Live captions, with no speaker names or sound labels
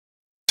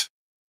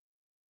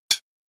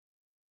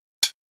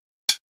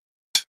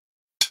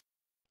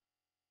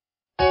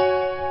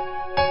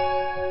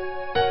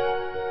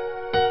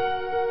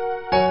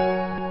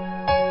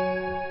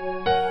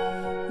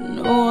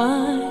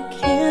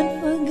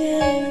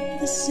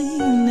this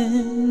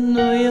evening,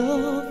 or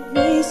your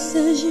face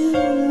as you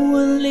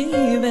were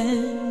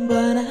leaving,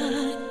 but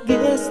I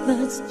guess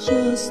that's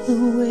just the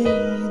way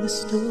the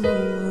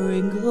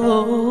story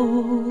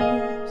goes.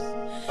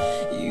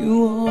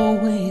 You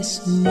always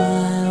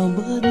smile,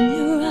 but in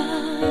your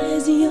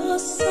eyes your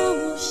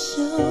soul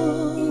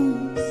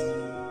shows.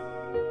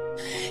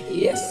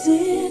 Yes,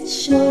 it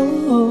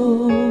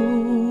shows.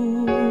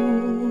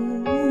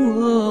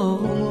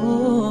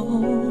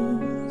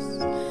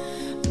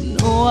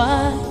 No,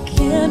 I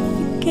can't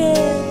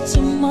forget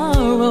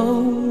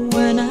tomorrow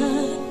when I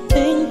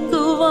think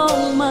of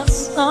all my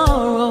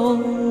sorrow.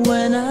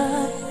 When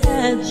I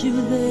had you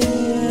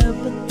there,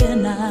 but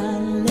then I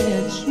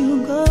let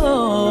you go.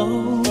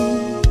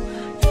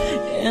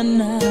 And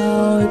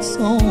now it's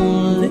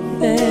only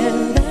fair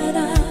that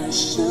I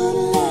should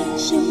let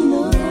you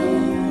know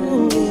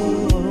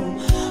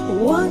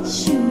what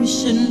you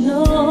should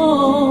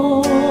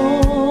know.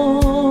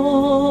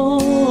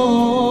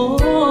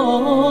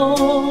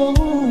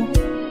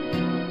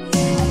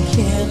 I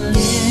can't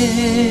live,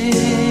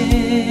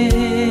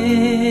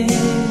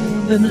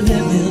 and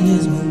living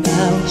is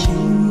without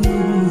you.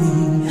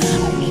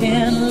 I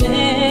can't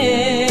live,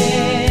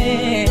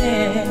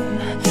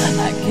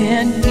 I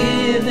can't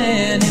give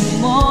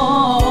anymore.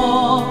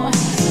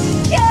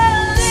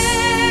 Can't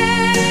live,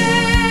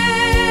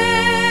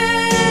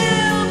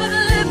 but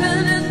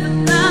living is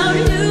without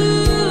you.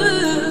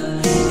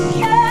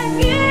 Can't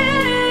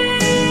give,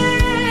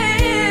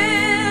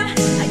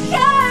 I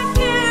can't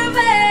give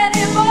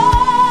anymore.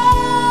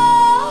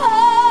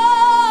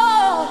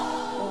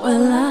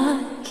 Well, I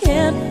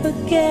can't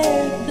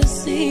forget this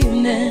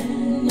evening,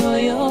 or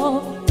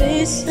your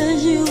face as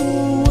you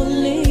were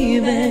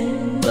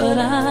leaving, but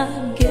I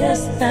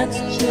guess that's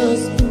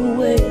just the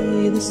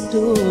way the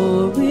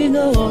story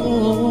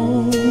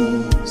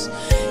goes.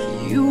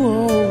 You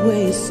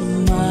always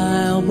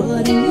smile,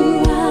 but in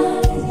your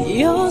eyes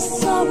your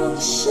sorrow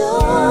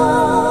shows.